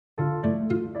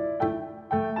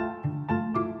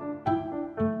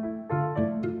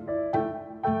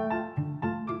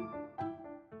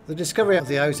The discovery of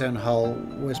the ozone hole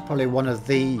was probably one of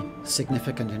the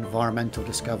significant environmental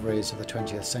discoveries of the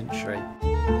 20th century.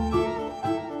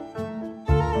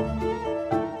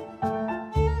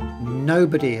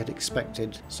 Nobody had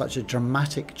expected such a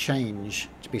dramatic change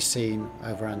to be seen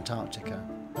over Antarctica.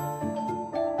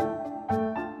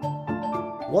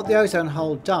 What the ozone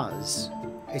hole does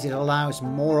is it allows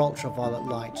more ultraviolet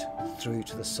light through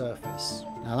to the surface.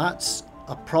 Now that's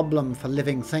a problem for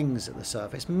living things at the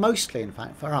surface, mostly in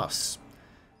fact for us.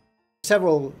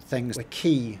 Several things were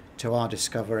key to our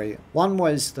discovery. One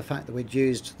was the fact that we'd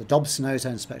used the Dobson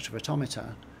ozone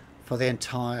spectrophotometer for the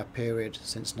entire period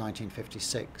since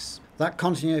 1956. That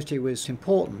continuity was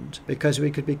important because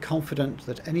we could be confident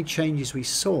that any changes we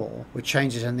saw were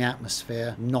changes in the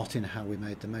atmosphere, not in how we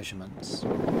made the measurements.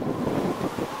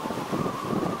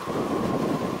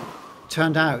 It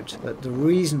turned out that the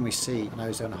reason we see an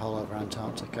ozone hole over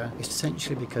Antarctica is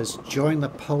essentially because during the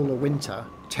polar winter,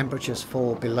 temperatures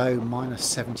fall below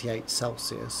 -78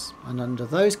 Celsius, and under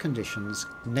those conditions,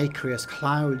 nacreous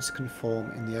clouds can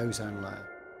form in the ozone layer.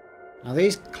 Now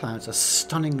these clouds are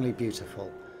stunningly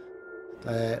beautiful.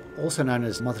 They're also known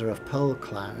as mother-of-pearl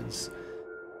clouds,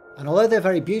 and although they're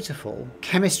very beautiful,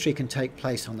 chemistry can take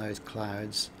place on those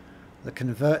clouds that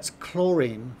converts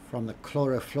chlorine from the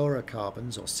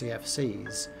chlorofluorocarbons, or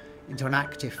CFCs, into an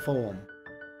active form.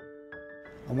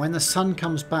 And when the sun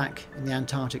comes back in the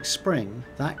Antarctic spring,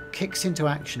 that kicks into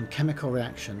action chemical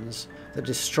reactions that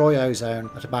destroy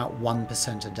ozone at about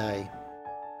 1% a day.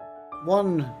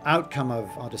 One outcome of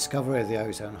our discovery of the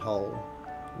ozone hole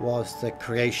was the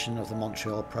creation of the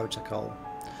Montreal Protocol.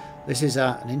 This is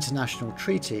an international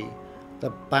treaty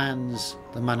that bans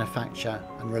the manufacture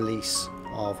and release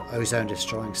of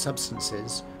ozone-destroying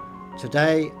substances.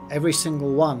 Today, every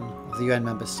single one of the UN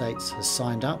member states has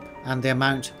signed up, and the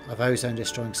amount of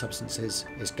ozone-destroying substances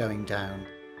is going down.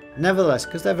 Nevertheless,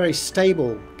 because they're very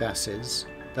stable gases,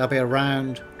 they'll be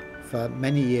around for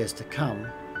many years to come,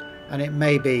 and it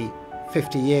may be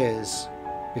 50 years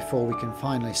before we can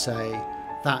finally say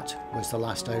that was the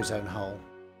last ozone hole.